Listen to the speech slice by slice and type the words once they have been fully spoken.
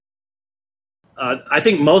I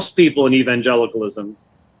think most people in evangelicalism,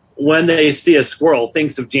 when they see a squirrel,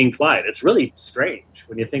 thinks of Gene Clyde. It's really strange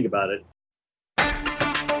when you think about it.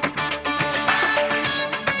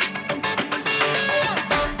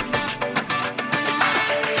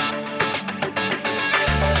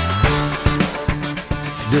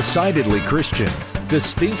 Decidedly Christian,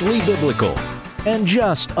 distinctly biblical, and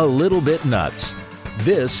just a little bit nuts.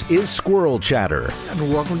 This is Squirrel Chatter.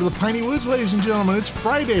 And welcome to the Piney Woods, ladies and gentlemen. It's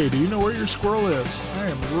Friday. Do you know where your squirrel is? I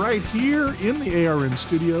am right here in the ARN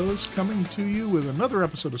studios, coming to you with another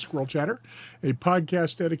episode of Squirrel Chatter, a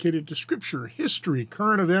podcast dedicated to scripture, history,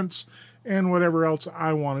 current events, and whatever else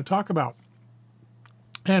I want to talk about.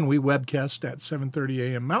 And we webcast at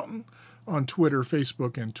 7:30 a.m. Mountain on Twitter,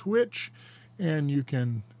 Facebook, and Twitch. And you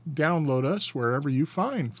can download us wherever you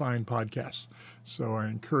find podcasts. So I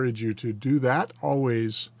encourage you to do that.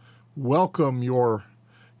 Always welcome your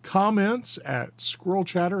comments at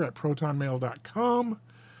squirrelchatter@protonmail.com.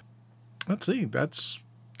 Let's see, it's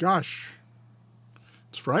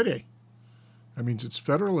Friday. That means it's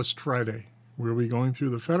Federalist Friday. We'll be going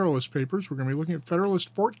through the Federalist Papers. We're going to be looking at Federalist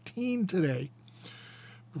 14 today.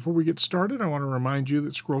 Before we get started, I want to remind you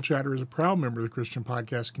that Squirrel Chatter is a proud member of the Christian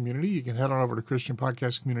Podcast Community. You can head on over to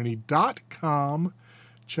ChristianPodcastCommunity.com.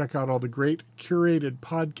 Check out all the great curated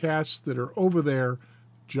podcasts that are over there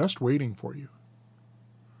just waiting for you.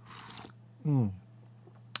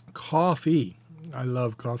 Coffee. I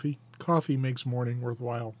love coffee. Coffee makes morning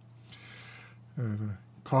worthwhile.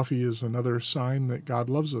 Coffee is another sign that God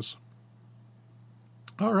loves us.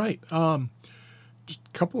 All right. Just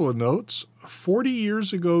a couple of notes. 40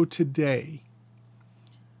 years ago today,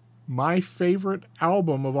 my favorite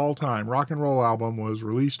album of all time, rock and roll album, was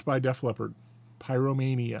released by Def Leppard,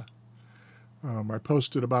 Pyromania. I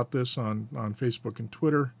posted about this on Facebook and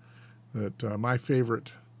Twitter, that my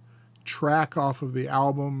favorite track off of the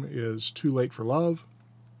album is Too Late for Love.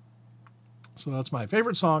 So that's my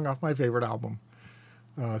favorite song off my favorite album.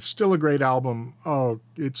 Still a great album. Oh,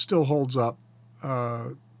 it still holds up.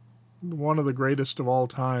 One of the greatest of all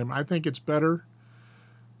time. I think it's better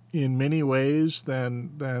in many ways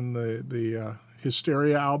than the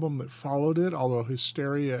Hysteria album that followed it, although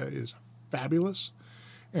Hysteria is fabulous.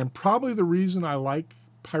 And probably the reason I like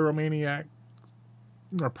Pyromania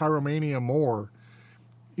more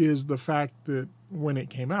is the fact that when it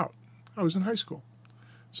came out, I was in high school.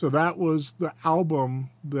 So that was the album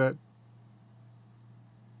that,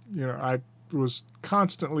 I was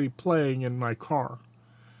constantly playing in my car.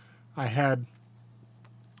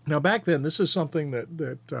 Now back then, this is something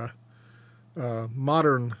that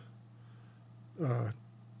modern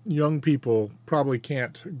young people probably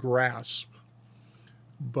can't grasp,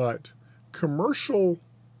 but commercial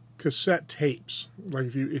cassette tapes,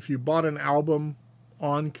 like if you bought an album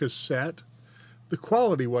on cassette, the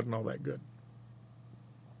quality wasn't all that good.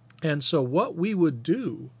 And so what we would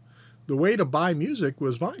do, the way to buy music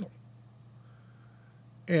was vinyl.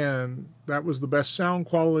 And that was the best sound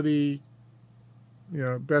quality,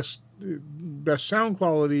 best sound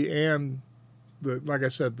quality, and like I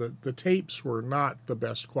said, the tapes were not the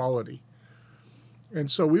best quality. And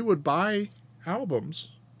so we would buy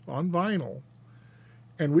albums on vinyl,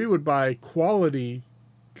 and we would buy quality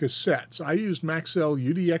cassettes. I used Maxell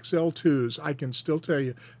UDXL2s. I can still tell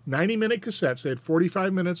you, 90-minute cassettes. They had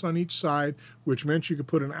 45 minutes on each side, which meant you could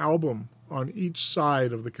put an album on each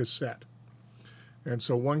side of the cassette. And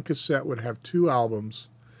so one cassette would have two albums.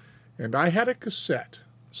 And I had a cassette,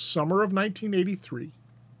 summer of 1983.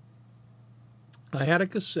 I had a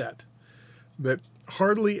cassette that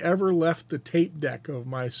hardly ever left the tape deck of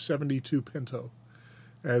my 72 Pinto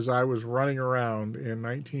as I was running around in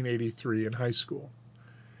 1983 in high school.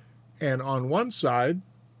 And on one side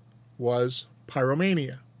was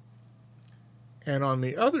Pyromania. And on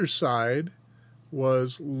the other side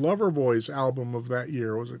was Loverboy's album of that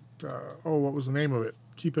year. Was it, what was the name of it?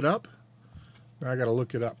 Keep It Up? Now I got to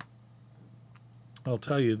look it up. I'll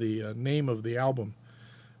tell you the name of the album.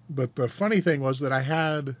 But the funny thing was that I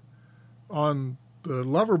had, on the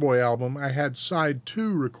Loverboy album, I had side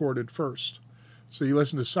 2 recorded first. So you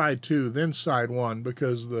listen to side 2, then side 1,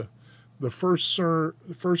 because the first song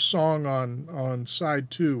on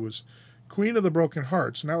side 2 was Queen of the Broken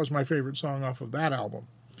Hearts, and that was my favorite song off of that album.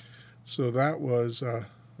 So that was,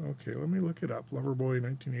 okay, let me look it up. Loverboy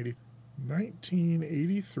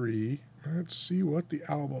 1983. Let's see what the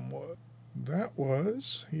album was. That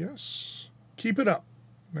was, yes, Keep It Up,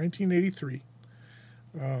 1983.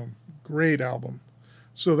 Great album.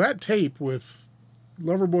 So that tape with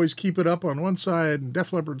Loverboy's Keep It Up on one side and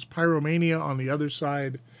Def Leppard's Pyromania on the other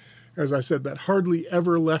side, as I said, that hardly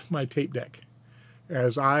ever left my tape deck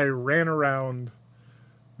as I ran around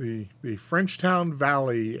the Frenchtown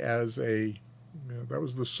Valley as that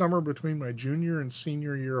was the summer between my junior and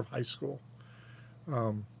senior year of high school.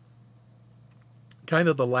 Kind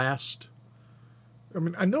of the last,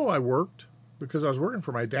 I know I worked because I was working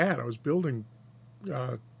for my dad. I was building,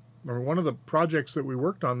 one of the projects that we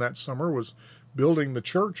worked on that summer was building the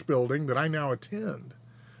church building that I now attend.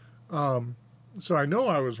 So I know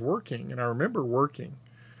I was working, and I remember working,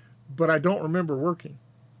 but I don't remember working.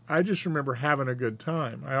 I just remember having a good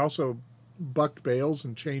time. I also bucked bales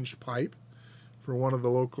and changed pipe for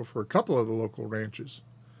a couple of the local ranches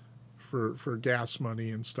for gas money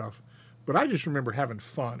and stuff. But I just remember having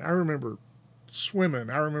fun. I remember swimming.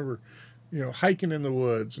 I remember, hiking in the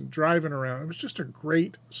woods and driving around. It was just a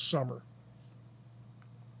great summer.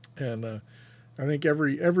 And I think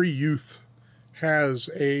every youth has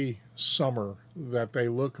a summer that they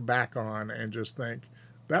look back on and just think,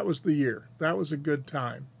 that was the year. That was a good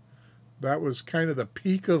time. That was kind of the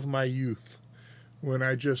peak of my youth when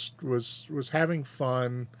I just was having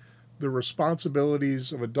fun. The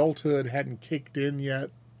responsibilities of adulthood hadn't kicked in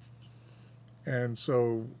yet, and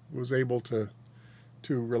so was able to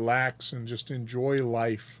relax and just enjoy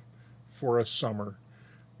life for a summer.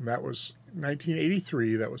 And that was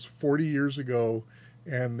 1983. That was 40 years ago,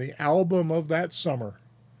 and the album of that summer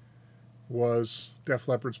was Def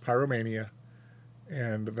Leppard's Pyromania,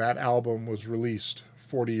 and that album was released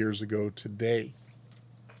 40 years ago today.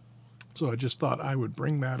 So I just thought I would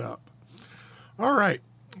bring that up. All right,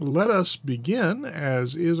 let us begin,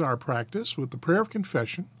 as is our practice, with the prayer of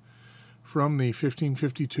confession from the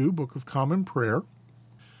 1552 Book of Common Prayer.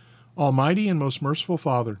 Almighty and most merciful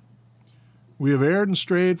Father, we have erred and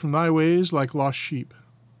strayed from thy ways like lost sheep.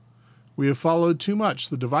 We have followed too much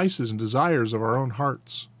the devices and desires of our own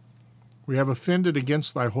hearts. We have offended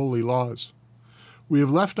against thy holy laws. We have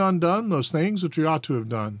left undone those things which we ought to have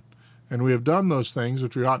done, and we have done those things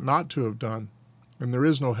which we ought not to have done, and there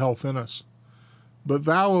is no health in us. But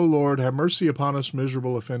thou, O Lord, have mercy upon us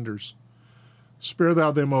miserable offenders. Spare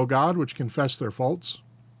thou them, O God, which confess their faults.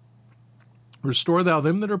 Restore thou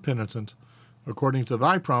them that are penitent, according to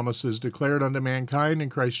thy promises declared unto mankind in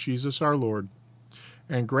Christ Jesus our Lord.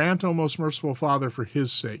 And grant, O most merciful Father, for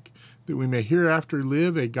his sake, that we may hereafter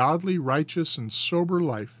live a godly, righteous, and sober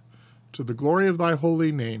life, to the glory of thy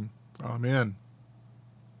holy name. Amen.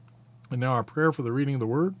 And now our prayer for the reading of the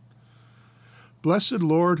Word. Blessed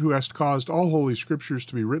Lord, who hast caused all holy scriptures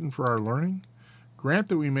to be written for our learning, grant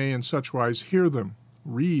that we may in such wise hear them,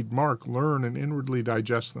 read, mark, learn, and inwardly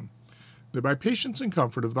digest them, that by patience and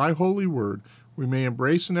comfort of thy holy word we may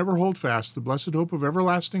embrace and ever hold fast the blessed hope of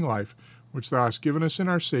everlasting life, which thou hast given us in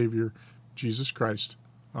our Savior, Jesus Christ.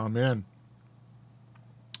 Amen.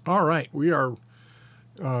 All right, we are,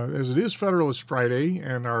 as it is Federalist Friday,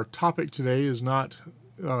 and our topic today is not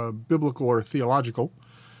biblical or theological.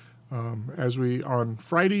 As we, on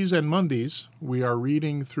Fridays and Mondays, we are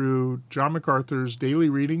reading through John MacArthur's Daily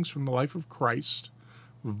Readings from the Life of Christ,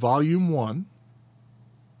 Volume 1.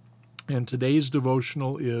 And today's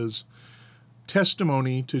devotional is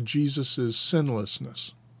Testimony to Jesus'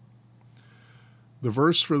 Sinlessness. The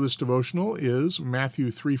verse for this devotional is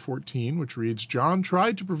Matthew 3:14, which reads, John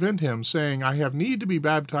tried to prevent him, saying, I have need to be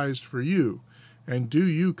baptized for you, and do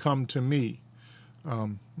you come to me?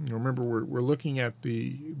 Remember, we're looking at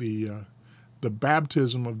the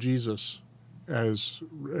baptism of Jesus as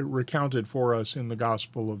recounted for us in the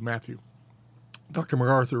Gospel of Matthew. Dr.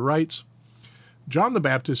 MacArthur writes, John the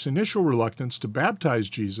Baptist's initial reluctance to baptize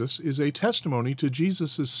Jesus is a testimony to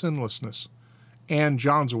Jesus' sinlessness and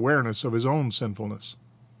John's awareness of his own sinfulness.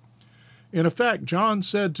 In effect, John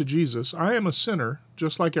said to Jesus, I am a sinner,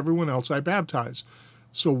 just like everyone else I baptize.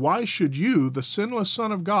 So why should you, the sinless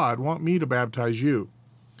Son of God, want me to baptize you?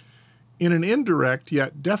 In an indirect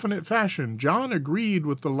yet definite fashion, John agreed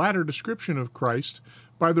with the latter description of Christ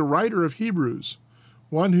by the writer of Hebrews,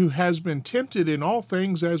 one who has been tempted in all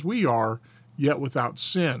things as we are, yet without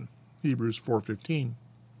sin. Hebrews 4:15.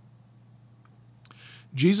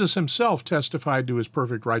 Jesus himself testified to his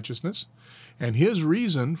perfect righteousness and his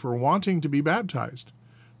reason for wanting to be baptized.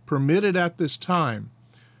 Permitted at this time,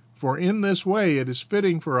 for in this way it is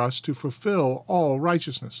fitting for us to fulfill all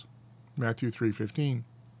righteousness. Matthew 3:15.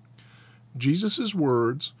 Jesus'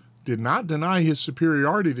 words did not deny his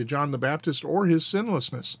superiority to John the Baptist or his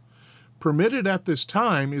sinlessness. Permitted at this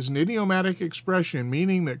time is an idiomatic expression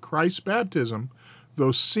meaning that Christ's baptism,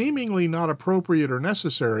 though seemingly not appropriate or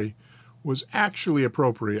necessary, was actually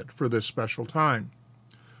appropriate for this special time.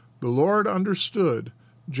 The Lord understood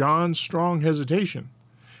John's strong hesitation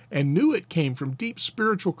and knew it came from deep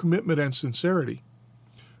spiritual commitment and sincerity.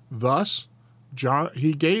 Thus,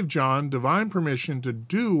 He gave John divine permission to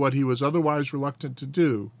do what he was otherwise reluctant to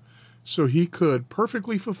do, so he could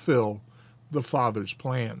perfectly fulfill the Father's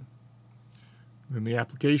plan. In the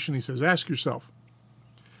application, he says, ask yourself,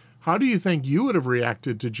 how do you think you would have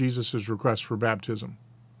reacted to Jesus' request for baptism?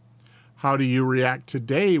 How do you react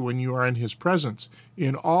today when you are in his presence,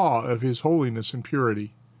 in awe of his holiness and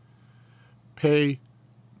purity? Pray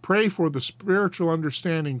for the spiritual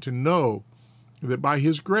understanding to know that by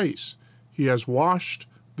his grace he has washed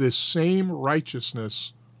this same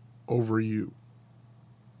righteousness over you.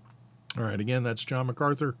 All right, again, that's John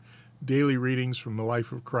MacArthur, Daily Readings from the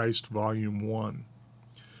Life of Christ, Volume 1.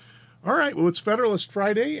 All right, well, it's Federalist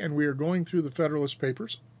Friday, and we are going through the Federalist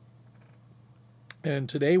Papers. And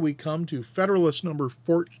today we come to Federalist number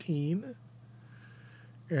 14.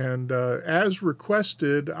 And as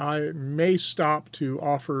requested, I may stop to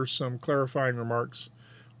offer some clarifying remarks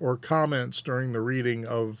or comments during the reading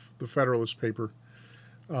of the Federalist paper.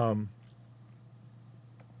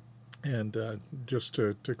 Just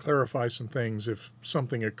to clarify some things, if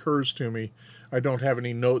something occurs to me, I don't have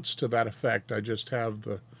any notes to that effect. I just have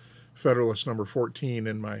the Federalist number 14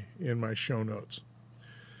 in my show notes.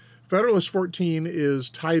 Federalist 14 is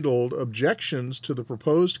titled Objections to the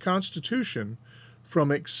Proposed Constitution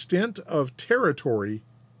from Extent of Territory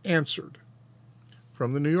Answered.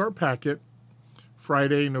 From the New York Packet,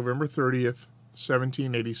 Friday, November 30th,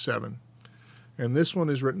 1787. And this one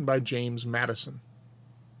is written by James Madison.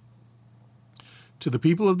 To the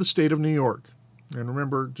people of the state of New York, and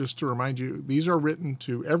remember, just to remind you, these are written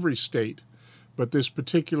to every state, but this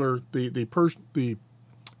particular, the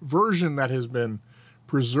version that has been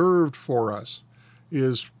preserved for us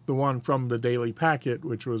is the one from the Daily Packet,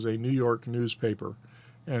 which was a New York newspaper.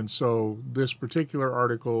 And so this particular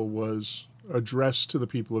article was addressed to the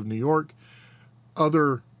people of New York.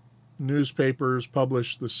 Other newspapers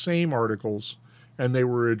published the same articles, and they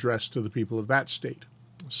were addressed to the people of that state.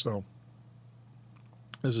 So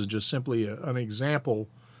this is just simply an example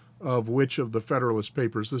of which of the Federalist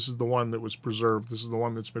Papers. This is the one that was preserved. This is the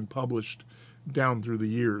one that's been published down through the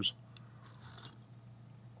years.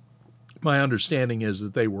 My understanding is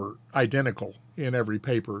that they were identical in every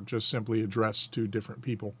paper, just simply addressed to different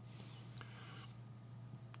people.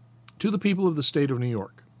 To the people of the state of New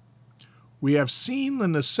York, we have seen the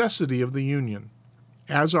necessity of the Union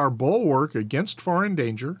as our bulwark against foreign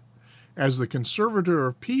danger, as the conservator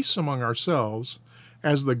of peace among ourselves,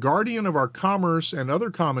 as the guardian of our commerce and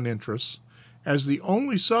other common interests, as the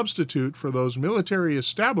only substitute for those military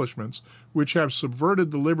establishments which have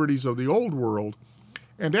subverted the liberties of the old world,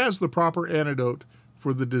 and as the proper antidote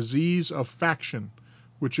for the disease of faction,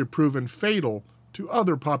 which have proven fatal to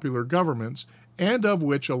other popular governments, and of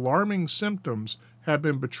which alarming symptoms have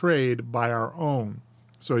been betrayed by our own.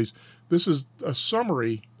 So this is a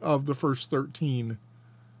summary of the first 13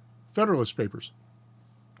 Federalist Papers.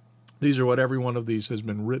 These are what every one of these has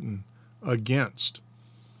been written against.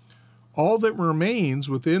 All that remains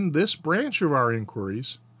within this branch of our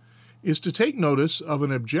inquiries is to take notice of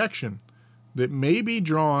an objection that may be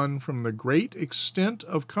drawn from the great extent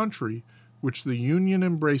of country which the Union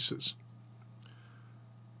embraces.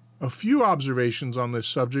 A few observations on this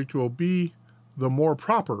subject will be the more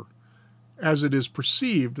proper, as it is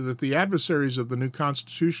perceived that the adversaries of the new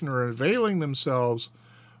Constitution are availing themselves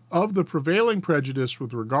of the prevailing prejudice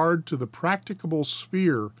with regard to the practicable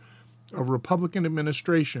sphere of Republican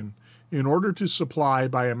administration in order to supply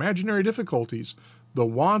by imaginary difficulties the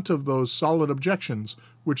want of those solid objections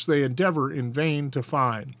which they endeavor in vain to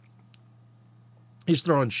find. He's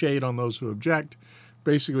throwing shade on those who object,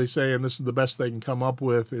 basically saying this is the best they can come up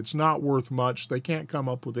with. It's not worth much. They can't come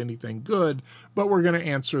up with anything good, but we're going to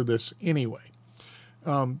answer this anyway.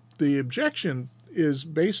 The objection is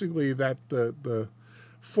basically that the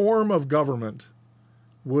form of government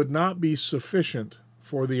would not be sufficient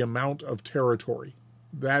for the amount of territory.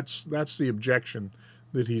 That's the objection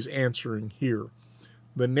that he's answering here.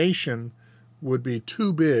 The nation would be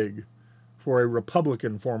too big for a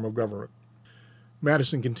Republican form of government.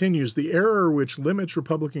 Madison continues, the error which limits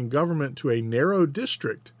Republican government to a narrow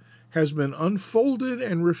district has been unfolded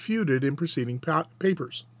and refuted in preceding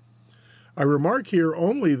papers. I remark here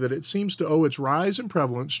only that it seems to owe its rise and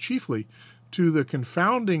prevalence chiefly to the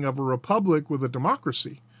confounding of a republic with a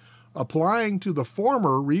democracy, applying to the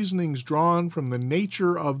former reasonings drawn from the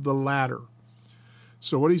nature of the latter.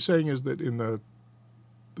 So what he's saying is that in the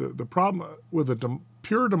problem with a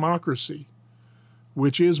pure democracy,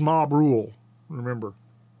 which is mob rule, remember,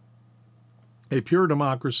 a pure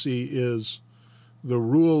democracy is the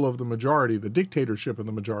rule of the majority, the dictatorship of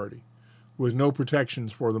the majority, with no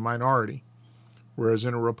protections for the minority. Whereas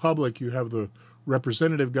in a republic, you have the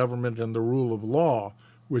representative government, and the rule of law,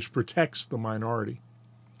 which protects the minority.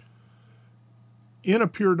 In a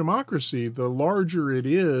pure democracy, the larger it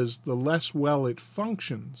is, the less well it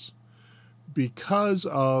functions because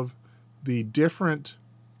of the different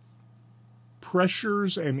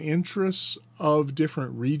pressures and interests of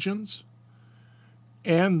different regions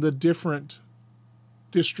and the different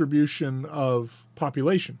distribution of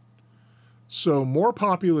population. So more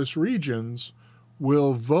populous regions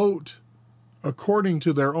will vote according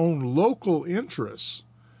to their own local interests,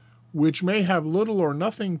 which may have little or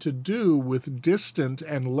nothing to do with distant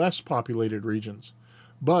and less populated regions.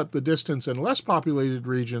 But the distant and less populated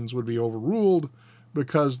regions would be overruled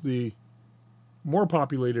because the more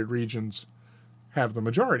populated regions have the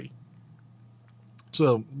majority.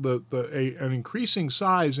 So an increasing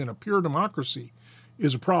size in a pure democracy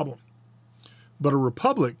is a problem. But a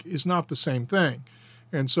republic is not the same thing.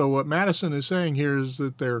 And so what Madison is saying here is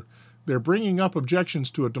that they're bringing up objections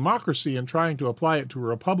to a democracy and trying to apply it to a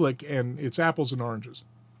republic, and it's apples and oranges.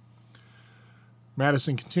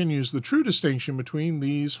 Madison continues, the true distinction between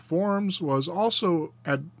these forms was also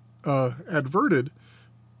adverted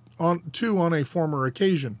on a former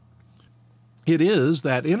occasion. It is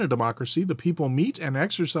that in a democracy, the people meet and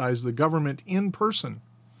exercise the government in person.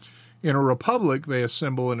 In a republic, they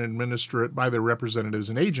assemble and administer it by their representatives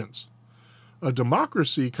and agents. A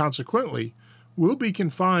democracy, consequently, will be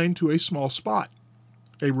confined to a small spot.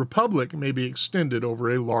 A republic may be extended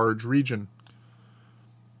over a large region.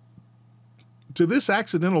 To this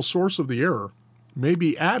accidental source of the error may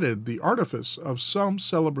be added the artifice of some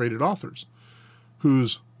celebrated authors,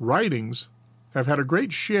 whose writings have had a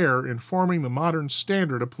great share in forming the modern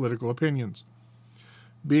standard of political opinions.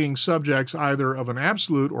 Being subjects either of an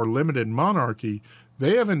absolute or limited monarchy,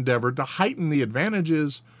 they have endeavored to heighten the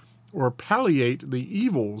advantages or palliate the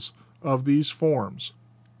evils of these forms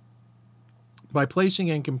by placing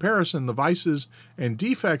in comparison the vices and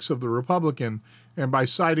defects of the republican, and by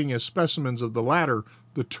citing as specimens of the latter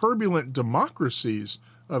the turbulent democracies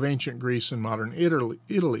of ancient Greece and modern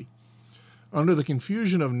Italy. Under the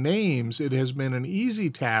confusion of names, it has been an easy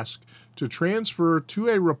task to transfer to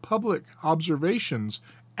a republic observations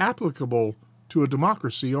applicable to a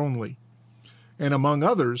democracy only, and among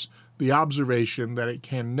others, the observation that it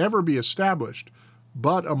can never be established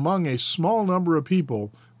but among a small number of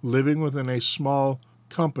people living within a small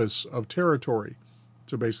compass of territory.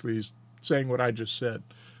 So basically he's saying what I just said,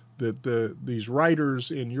 that these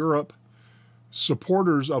writers in Europe,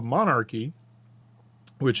 supporters of monarchy,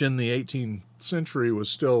 which in the 18th century was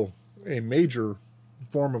still a major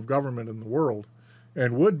form of government in the world,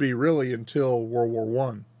 and would be really until World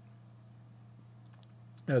War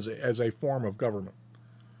I as a form of government.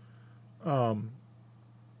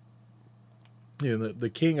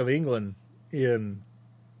 The King of England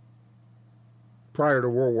prior to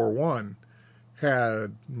World War I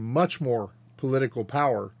had much more political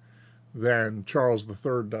power than Charles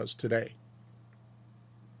III does today.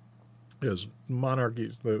 His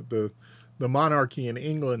monarchies, the monarchy in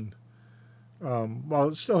England, while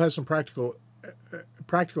it still has some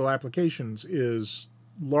practical applications, is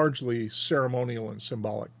largely ceremonial and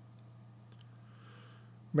symbolic.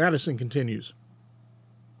 Madison continues,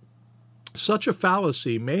 such a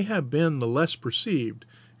fallacy may have been the less perceived,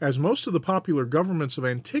 as most of the popular governments of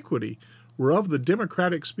antiquity were of the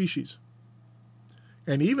democratic species.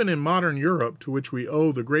 And even in modern Europe, to which we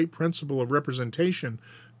owe the great principle of representation,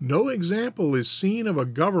 no example is seen of a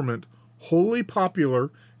government wholly popular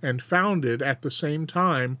and founded at the same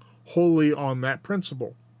time wholly on that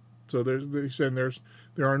principle. So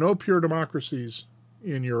there are no pure democracies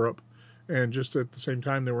in Europe, and just at the same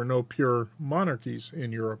time there were no pure monarchies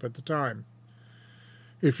in Europe at the time.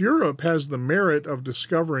 If Europe has the merit of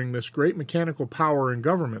discovering this great mechanical power in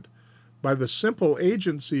government, by the simple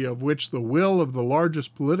agency of which the will of the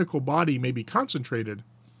largest political body may be concentrated,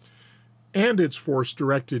 and its force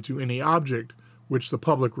directed to any object which the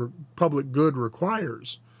public good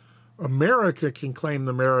requires, America can claim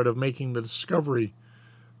the merit of making the discovery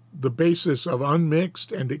the basis of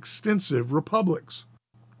unmixed and extensive republics.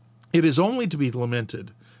 It is only to be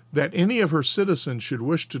lamented that any of her citizens should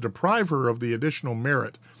wish to deprive her of the additional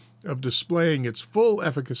merit of displaying its full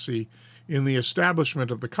efficacy in the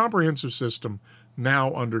establishment of the comprehensive system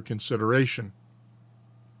now under consideration.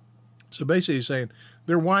 So basically he's saying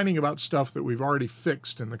they're whining about stuff that we've already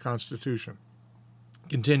fixed in the Constitution.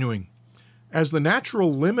 Continuing, as the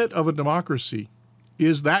natural limit of a democracy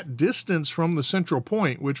is that distance from the central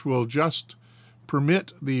point which will just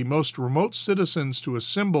permit the most remote citizens to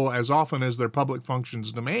assemble as often as their public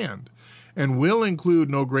functions demand, and will include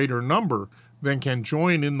no greater number than can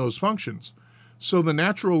join in those functions, So the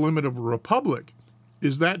natural limit of a republic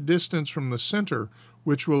is that distance from the center,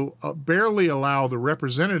 which will barely allow the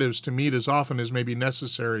representatives to meet as often as may be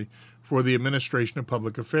necessary for the administration of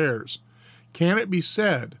public affairs. Can it be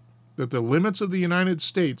said that the limits of the United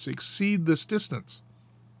States exceed this distance?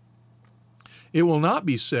 It will not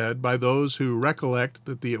be said by those who recollect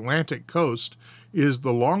that the Atlantic coast is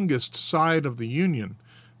the longest side of the Union,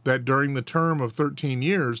 that during the term of 13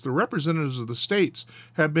 years the representatives of the states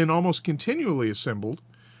have been almost continually assembled,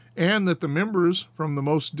 and that the members from the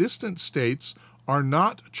most distant states are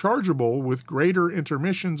not chargeable with greater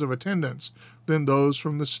intermissions of attendance than those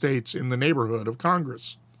from the states in the neighborhood of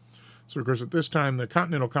Congress. So, of course, at this time, the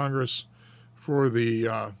Continental Congress for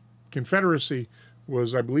the Confederacy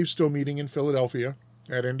was, I believe, still meeting in Philadelphia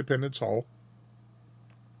at Independence Hall.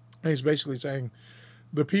 And he's basically saying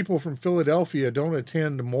the people from Philadelphia don't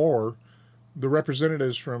attend more, the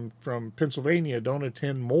representatives from Pennsylvania don't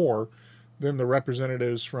attend more than the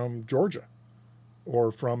representatives from Georgia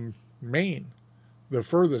or from Maine, the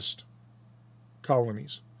furthest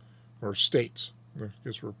colonies or states.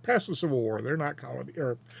 Because we're past the Civil War, they're not colony,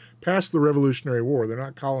 or past the Revolutionary War, they're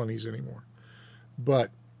not colonies anymore.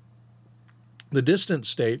 But the distant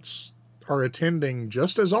states are attending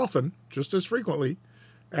just as often, just as frequently,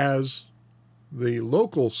 as the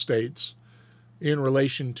local states in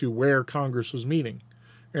relation to where Congress was meeting.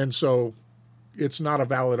 And so it's not a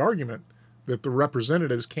valid argument that the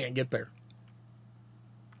representatives can't get there.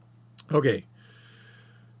 Okay.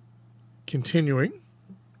 Continuing,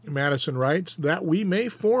 Madison writes that we may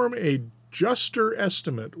form a juster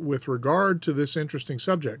estimate with regard to this interesting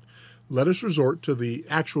subject. Let us resort to the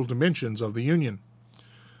actual dimensions of the Union.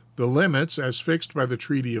 The limits, as fixed by the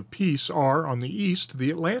Treaty of Peace, are on the east the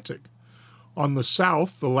Atlantic, on the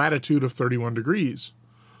south the latitude of 31 degrees,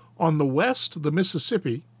 on the west the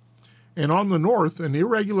Mississippi, and on the north an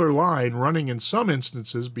irregular line running in some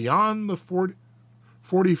instances beyond the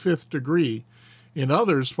 45th degree, in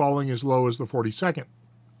others falling as low as the 42nd.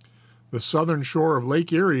 The southern shore of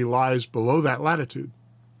Lake Erie lies below that latitude.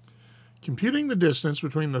 Computing the distance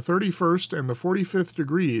between the 31st and the 45th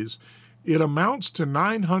degrees, it amounts to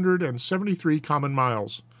 973 common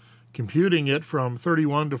miles, computing it from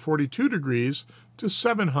 31 to 42 degrees to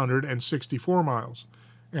 764 miles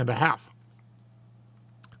and a half.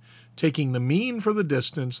 Taking the mean for the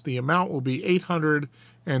distance, the amount will be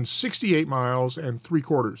 868 miles and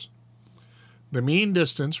 3/4. The mean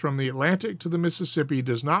distance from the Atlantic to the Mississippi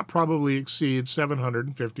does not probably exceed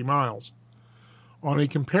 750 miles. On a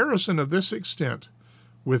comparison of this extent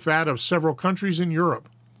with that of several countries in Europe,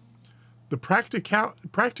 the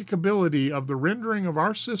practicability of the rendering of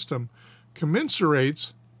our system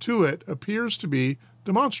commensurates to it appears to be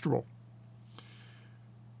demonstrable.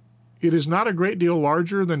 It is not a great deal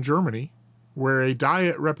larger than Germany, where a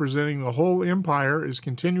diet representing the whole empire is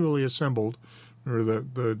continually assembled, or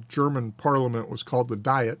the German parliament was called the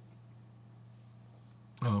Diet.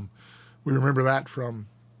 We remember that from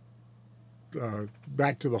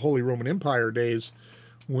back to the Holy Roman Empire days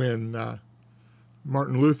when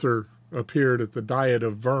Martin Luther appeared at the Diet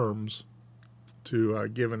of Worms to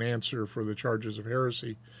give an answer for the charges of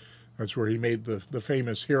heresy. That's where he made the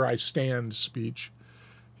famous "Here I stand" speech.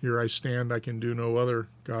 Here I stand, I can do no other,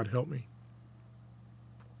 God help me.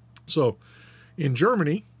 So, in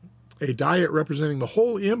Germany, a diet representing the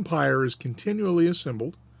whole empire is continually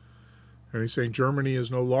assembled. And he's saying Germany is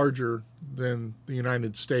no larger than the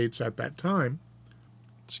United States at that time.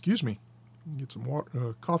 Excuse me. Get some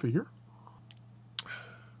water, coffee here.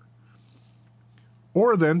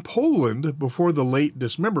 Or then Poland before the late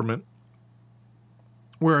dismemberment,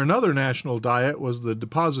 where another national diet was the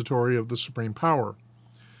depository of the supreme power.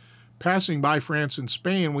 Passing by France and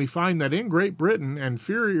Spain, we find that in Great Britain,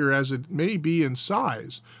 inferior as it may be in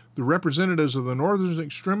size, the representatives of the northern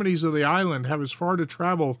extremities of the island have as far to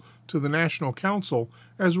travel to the National Council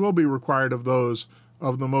as will be required of those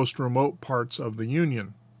of the most remote parts of the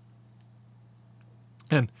Union.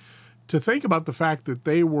 And to think about the fact that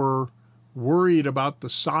they were worried about the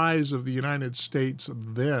size of the United States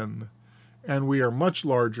then, and we are much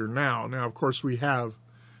larger now. Now, of course, we have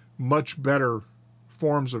much better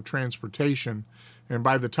forms of transportation, and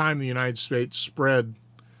by the time the United States spread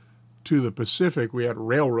to the Pacific, we had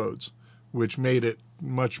railroads, which made it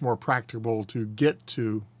much more practicable to get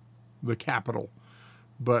to the capital.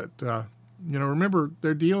 But, remember,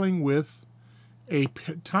 they're dealing with a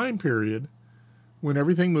time period when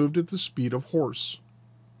everything moved at the speed of horse.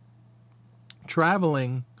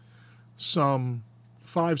 Traveling some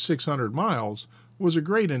 500-600 miles was a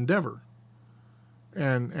great endeavor.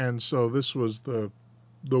 And so this was the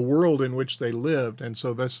world in which they lived, and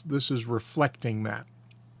so this is reflecting that.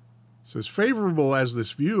 says, favorable as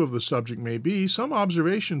this view of the subject may be, some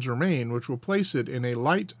observations remain which will place it in a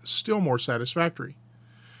light still more satisfactory.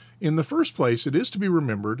 In the first place, it is to be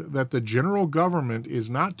remembered that the general government is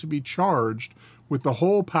not to be charged with the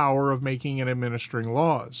whole power of making and administering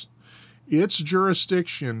laws. Its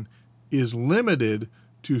jurisdiction is limited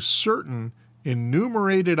to certain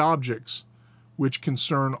enumerated objects which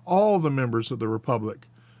concern all the members of the Republic,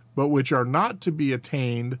 but which are not to be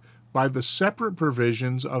attained by the separate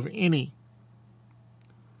provisions of any.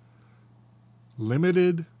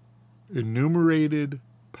 Limited, enumerated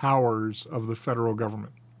powers of the federal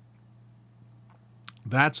government.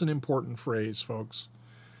 That's an important phrase, folks.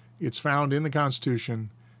 It's found in the Constitution,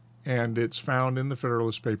 and it's found in the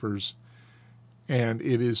Federalist Papers, and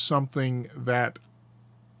it is something that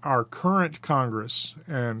our current Congress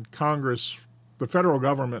and Congress, the federal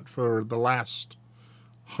government for the last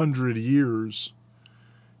 100 years,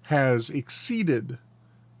 has exceeded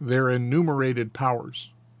their enumerated powers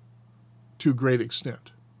to a great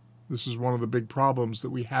extent. This is one of the big problems that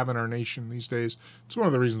we have in our nation these days. It's one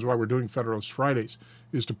of the reasons why we're doing Federalist Fridays,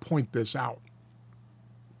 is to point this out.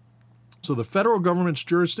 So the federal government's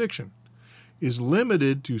jurisdiction is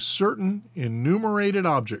limited to certain enumerated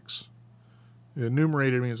objects.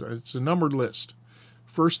 Enumerated means it's a numbered list.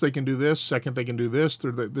 First, they can do this. Second, they can do this.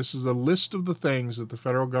 Third, this is a list of the things that the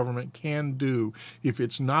federal government can do. If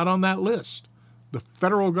it's not on that list, the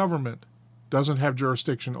federal government doesn't have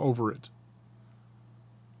jurisdiction over it.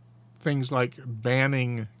 Things like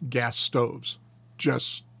banning gas stoves,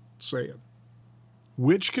 just saying,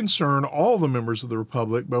 which concern all the members of the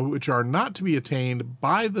Republic, but which are not to be attained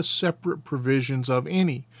by the separate provisions of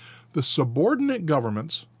any. The subordinate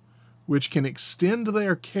governments, which can extend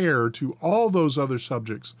their care to all those other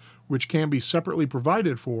subjects which can be separately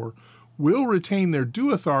provided for, will retain their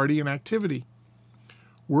due authority and activity.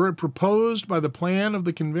 Were it proposed by the plan of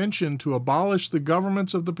the convention to abolish the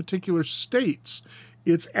governments of the particular states,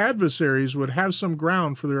 its adversaries would have some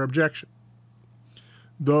ground for their objection,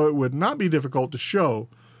 though it would not be difficult to show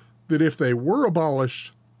that if they were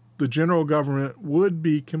abolished, the general government would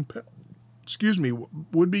be compelled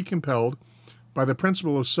by the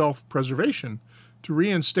principle of self-preservation to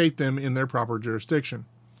reinstate them in their proper jurisdiction.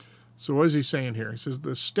 So what is he saying here? He says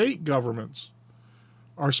the state governments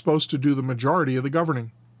are supposed to do the majority of the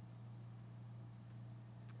governing.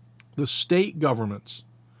 The state governments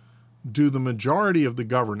do the majority of the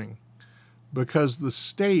governing because the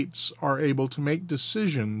states are able to make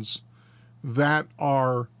decisions that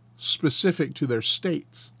are specific to their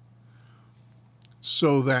states.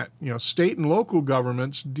 So that, state and local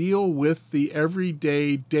governments deal with the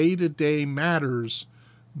everyday, day-to-day matters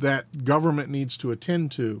that government needs to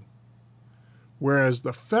attend to, whereas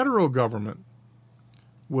the federal government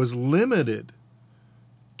was limited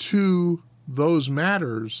to those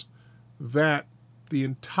matters that the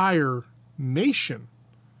entire nation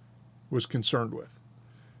was concerned with.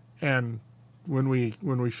 And when we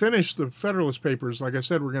finish the Federalist Papers, like I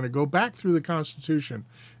said, we're going to go back through the Constitution,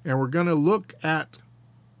 and we're going to look at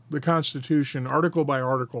the Constitution article by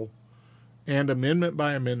article and amendment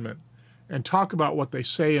by amendment and talk about what they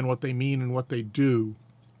say and what they mean and what they do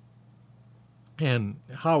and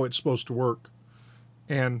how it's supposed to work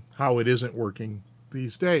and how it isn't working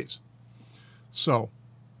these days. So,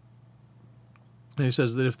 and he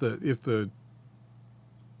says that if the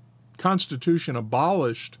Constitution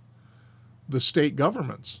abolished the state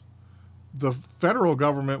governments, the federal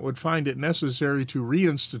government would find it necessary to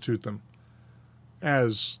reinstitute them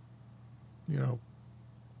as,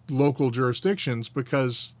 local jurisdictions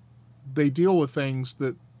because they deal with things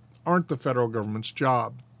that aren't the federal government's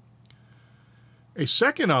job. A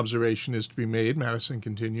second observation is to be made, Madison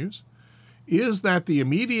continues, is that the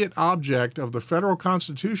immediate object of the federal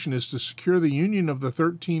Constitution is to secure the union of the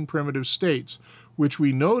 13 primitive states, which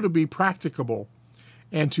we know to be practicable,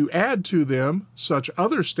 and to add to them such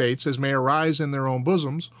other states as may arise in their own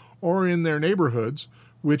bosoms or in their neighborhoods,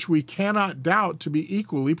 which we cannot doubt to be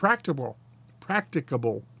equally practicable.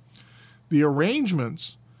 The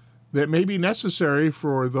arrangements that may be necessary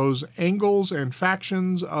for those angles and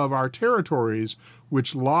factions of our territories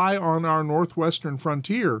which lie on our northwestern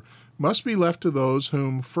frontier must be left to those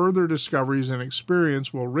whom further discoveries and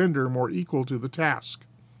experience will render more equal to the task.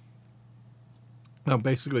 I'm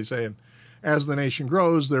basically saying, as the nation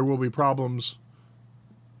grows, there will be problems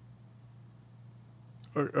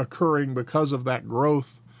occurring because of that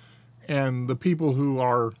growth, and the people who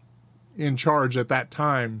are in charge at that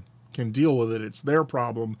time can deal with it. It's their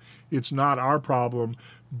problem. It's not our problem.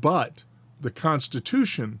 But the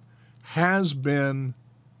Constitution has been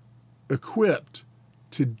equipped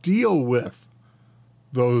to deal with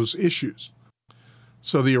those issues.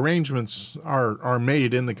 So the arrangements are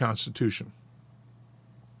made in the Constitution.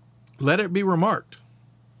 Let it be remarked,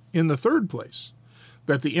 in the third place,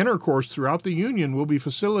 that the intercourse throughout the Union will be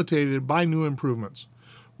facilitated by new improvements.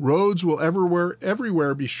 Roads will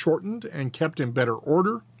everywhere be shortened and kept in better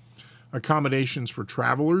order. Accommodations for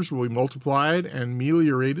travelers will be multiplied and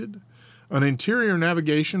ameliorated. An interior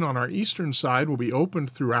navigation on our eastern side will be opened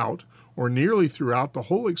throughout, or nearly throughout, the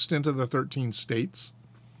whole extent of the 13 states.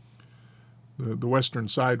 The western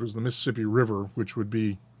side was the Mississippi River, which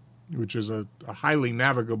is a highly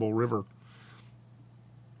navigable river.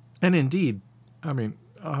 And indeed,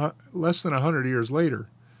 less than 100 years later,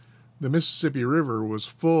 the Mississippi River was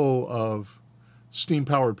full of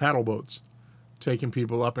steam-powered paddle boats, taking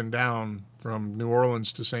people up and down from New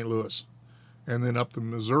Orleans to St. Louis, and then up the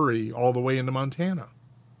Missouri all the way into Montana.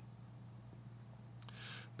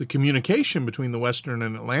 The communication between the Western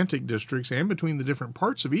and Atlantic districts and between the different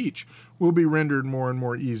parts of each will be rendered more and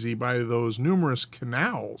more easy by those numerous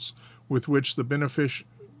canals with which the beneficence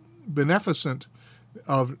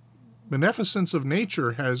of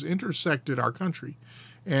nature has intersected our country,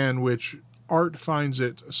 and which art finds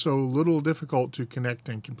it so little difficult to connect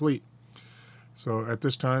and complete. So at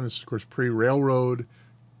this time, this is of course pre-railroad,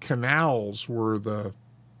 canals were the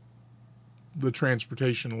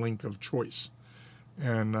transportation link of choice.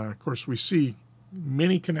 And of course we see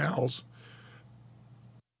many canals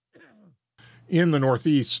in the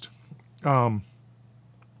Northeast,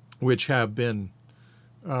 which have been,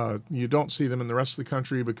 you don't see them in the rest of the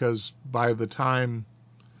country because by the time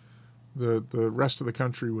the rest of the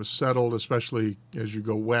country was settled, especially as you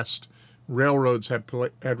go west, railroads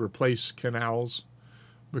had replaced canals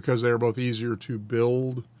because they were both easier to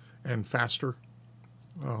build and faster,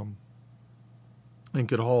 and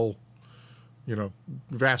could haul,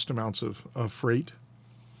 vast amounts of freight.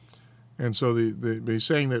 And so they're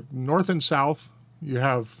saying that north and south, you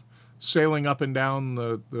have sailing up and down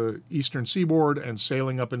the eastern seaboard and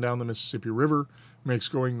sailing up and down the Mississippi River makes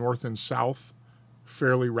going north and south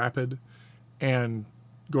fairly rapid, and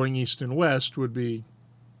going east and west would be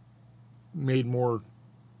made more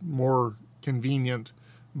convenient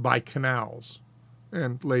by canals,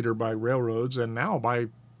 and later by railroads, and now by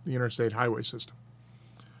the interstate highway system.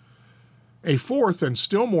 A fourth and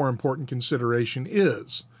still more important consideration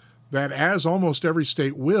is that as almost every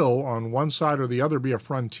state will, on one side or the other, be a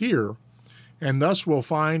frontier, and thus will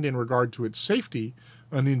find, in regard to its safety,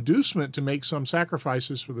 an inducement to make some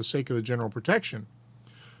sacrifices for the sake of the general protection,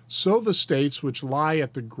 so the states which lie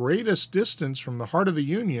at the greatest distance from the heart of the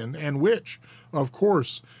Union, and which, of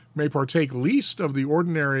course, may partake least of the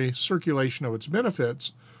ordinary circulation of its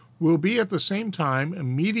benefits, will be at the same time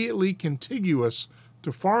immediately contiguous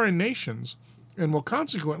to foreign nations, and will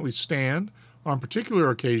consequently stand, on particular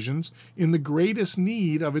occasions, in the greatest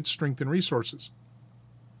need of its strength and resources.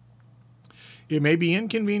 It may be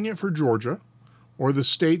inconvenient for Georgia, or the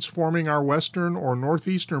states forming our western or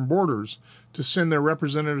northeastern borders, to send their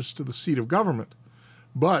representatives to the seat of government,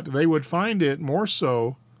 but they would find it more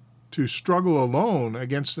so to struggle alone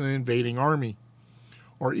against an invading army,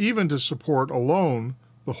 or even to support alone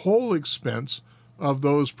the whole expense of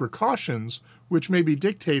those precautions which may be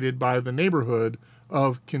dictated by the neighborhood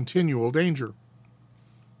of continual danger.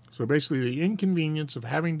 So basically, the inconvenience of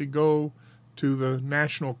having to go to the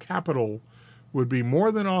national capital would be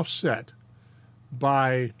more than offset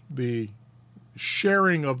by the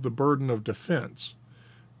sharing of the burden of defense,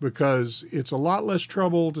 because it's a lot less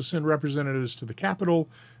trouble to send representatives to the capital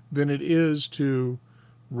than it is to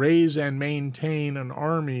raise and maintain an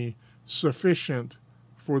army sufficient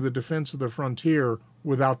for the defense of the frontier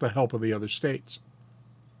without the help of the other states.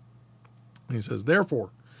 And he says,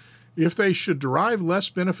 therefore, if they should derive less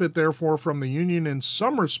benefit, therefore, from the Union in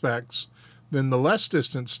some respects than the less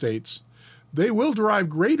distant states, they will derive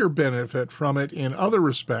greater benefit from it in other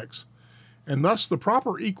respects, and thus the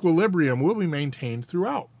proper equilibrium will be maintained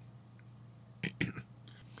throughout.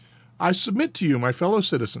 I submit to you, my fellow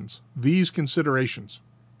citizens, these considerations,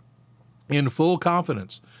 in full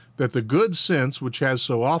confidence that the good sense which has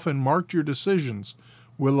so often marked your decisions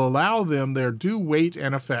will allow them their due weight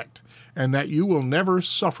and effect, and that you will never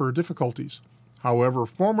suffer difficulties, however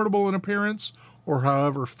formidable in appearance or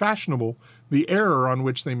however fashionable the error on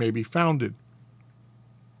which they may be founded,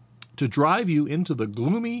 to drive you into the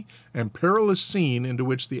gloomy and perilous scene into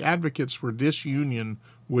which the advocates for disunion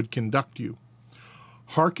would conduct you.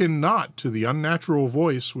 Hearken not to the unnatural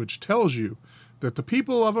voice which tells you that the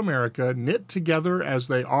people of America, knit together as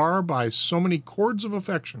they are by so many cords of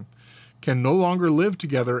affection, can no longer live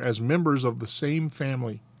together as members of the same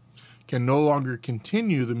family, can no longer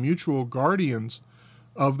continue the mutual guardians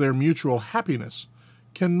of their mutual happiness,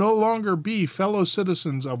 can no longer be fellow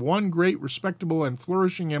citizens of one great, respectable, and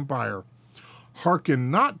flourishing empire.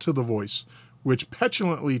 Hearken not to the voice which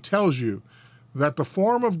petulantly tells you that the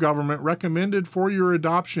form of government recommended for your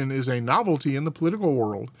adoption is a novelty in the political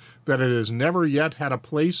world, that it has never yet had a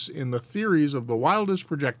place in the theories of the wildest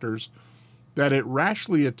projectors, that it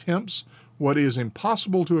rashly attempts what is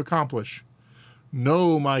impossible to accomplish.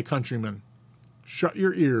 No, my countrymen, shut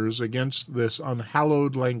your ears against this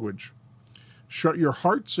unhallowed language. Shut your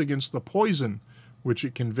hearts against the poison which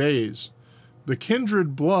it conveys, the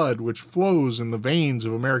kindred blood which flows in the veins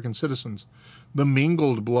of American citizens, the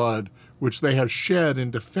mingled blood which they have shed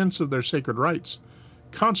in defense of their sacred rights,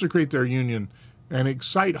 consecrate their union, and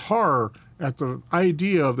excite horror at the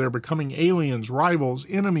idea of their becoming aliens, rivals,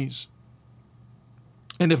 enemies.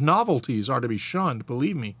 And if novelties are to be shunned,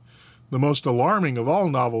 believe me, the most alarming of all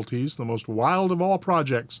novelties, the most wild of all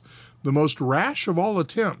projects, the most rash of all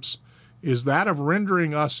attempts, is that of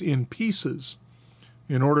rendering us in pieces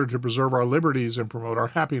in order to preserve our liberties and promote our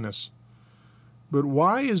happiness. But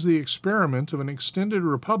why is the experiment of an extended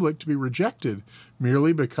republic to be rejected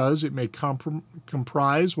merely because it may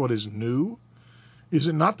comprise what is new? Is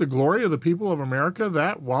it not the glory of the people of America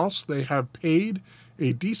that, whilst they have paid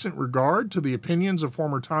a decent regard to the opinions of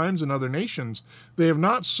former times and other nations, they have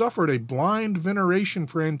not suffered a blind veneration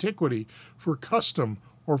for antiquity, for custom,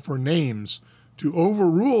 or for names, to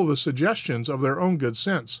overrule the suggestions of their own good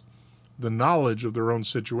sense, the knowledge of their own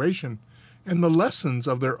situation, and the lessons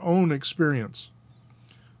of their own experience?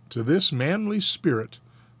 To this manly spirit,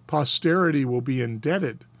 posterity will be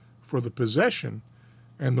indebted for the possession,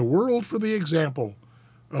 and the world for the example,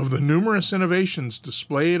 of the numerous innovations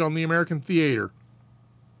displayed on the American theater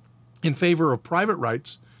in favor of private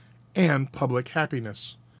rights and public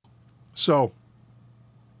happiness. So,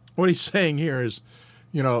 what he's saying here is,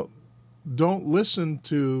 don't listen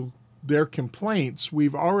to their complaints.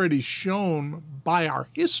 We've already shown by our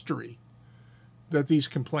history that these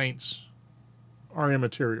complaints are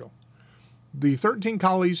immaterial. The 13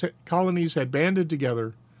 colonies had banded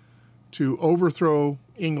together to overthrow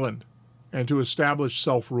England and to establish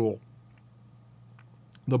self-rule.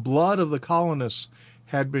 The blood of the colonists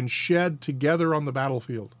had been shed together on the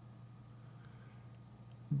battlefield.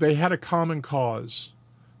 They had a common cause.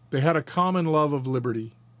 They had a common love of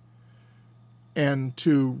liberty. And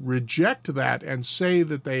to reject that and say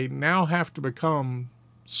that they now have to become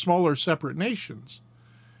smaller separate nations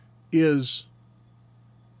is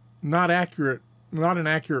not accurate, not an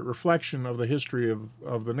accurate reflection of the history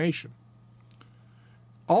of the nation.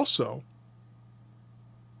 Also,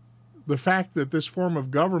 the fact that this form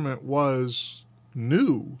of government was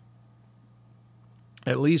new,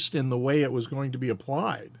 at least in the way it was going to be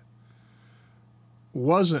applied,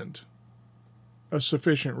 wasn't a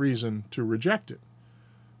sufficient reason to reject it.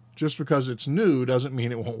 Just because it's new doesn't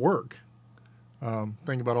mean it won't work.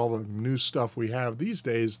 Think about all the new stuff we have these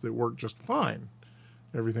days that work just fine.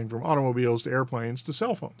 Everything from automobiles to airplanes to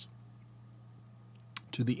cell phones,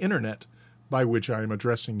 to the internet, by which I am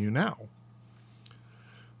addressing you now.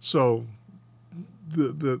 So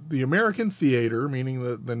the American theater,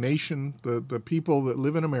 meaning the nation, the people that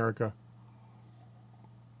live in America,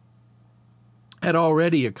 had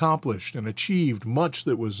already accomplished and achieved much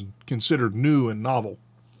that was considered new and novel.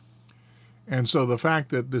 And so the fact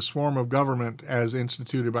that this form of government as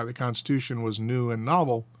instituted by the Constitution was new and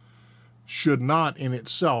novel should not in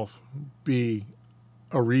itself be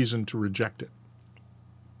a reason to reject it.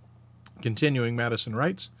 Continuing, Madison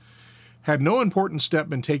writes, had no important step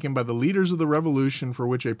been taken by the leaders of the revolution for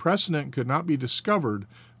which a precedent could not be discovered,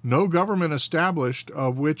 no government established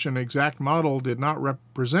of which an exact model did not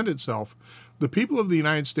represent itself, the people of the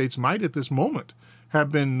United States might at this moment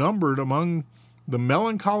have been numbered among the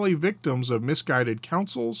melancholy victims of misguided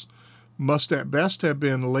counsels, must at best have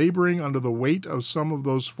been laboring under the weight of some of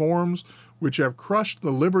those forms which have crushed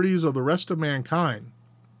the liberties of the rest of mankind.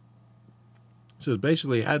 So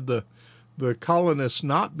basically, had the colonists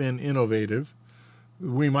not been innovative,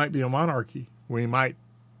 we might be a monarchy. We might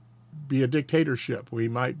be a dictatorship. We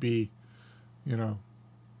might be,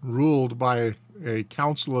 ruled by a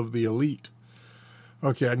council of the elite.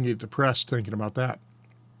 Okay, I can get depressed thinking about that.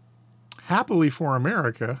 Happily for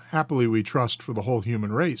America, happily we trust for the whole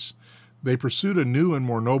human race, they pursued a new and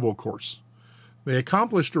more noble course. They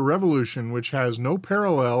accomplished a revolution which has no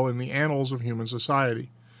parallel in the annals of human society.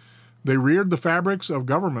 They reared the fabrics of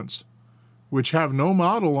governments which have no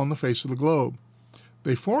model on the face of the globe.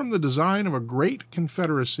 They formed the design of a great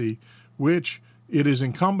confederacy which it is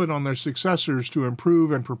incumbent on their successors to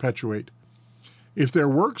improve and perpetuate. If their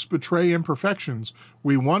works betray imperfections,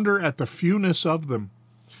 we wonder at the fewness of them.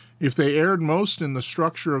 If they erred most in the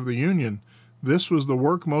structure of the Union, This was the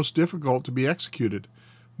work most difficult to be executed.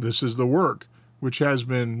 This is the work which has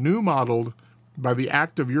been new modeled by the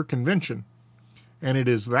act of your convention, and it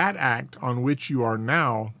is that act on which you are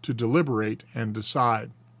now to deliberate and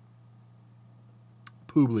decide.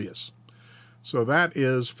 Publius. So that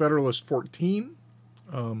is Federalist 14.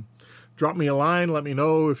 Drop me a line. Let me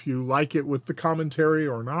know if you like it with the commentary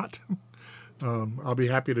or not. I'll be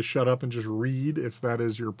happy to shut up and just read if that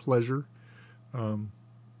is your pleasure.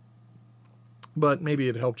 But maybe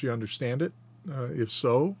it helped you understand it. If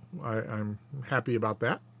so, I'm happy about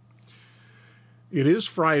that. It is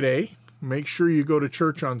Friday. Make sure you go to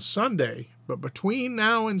church on Sunday. But between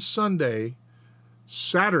now and Sunday,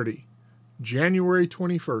 Saturday, January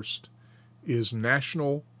 21st, is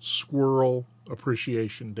National Squirrel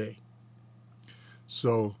Appreciation Day.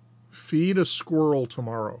 So feed a squirrel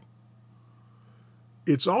tomorrow.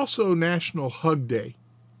 It's also National Hug Day.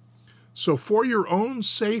 So for your own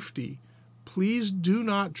safety, please do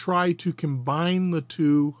not try to combine the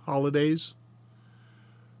two holidays.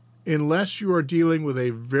 Unless you are dealing with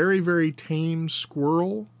a very, very tame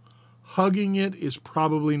squirrel, hugging it is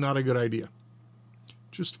probably not a good idea.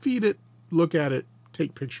 Just feed it, look at it,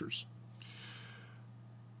 take pictures.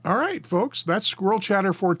 All right, folks, that's Squirrel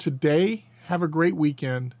Chatter for today. Have a great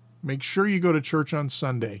weekend. Make sure you go to church on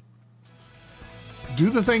Sunday. Do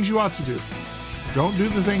the things you ought to do. Don't do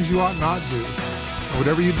the things you ought not do. And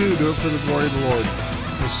whatever you do it for the glory of the Lord.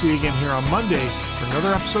 We'll see you again here on Monday for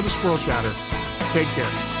another episode of Squirrel Chatter. Take care.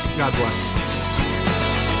 God bless.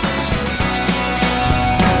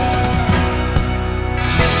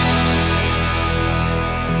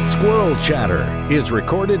 Squirrel Chatter is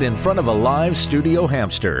recorded in front of a live studio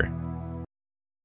hamster.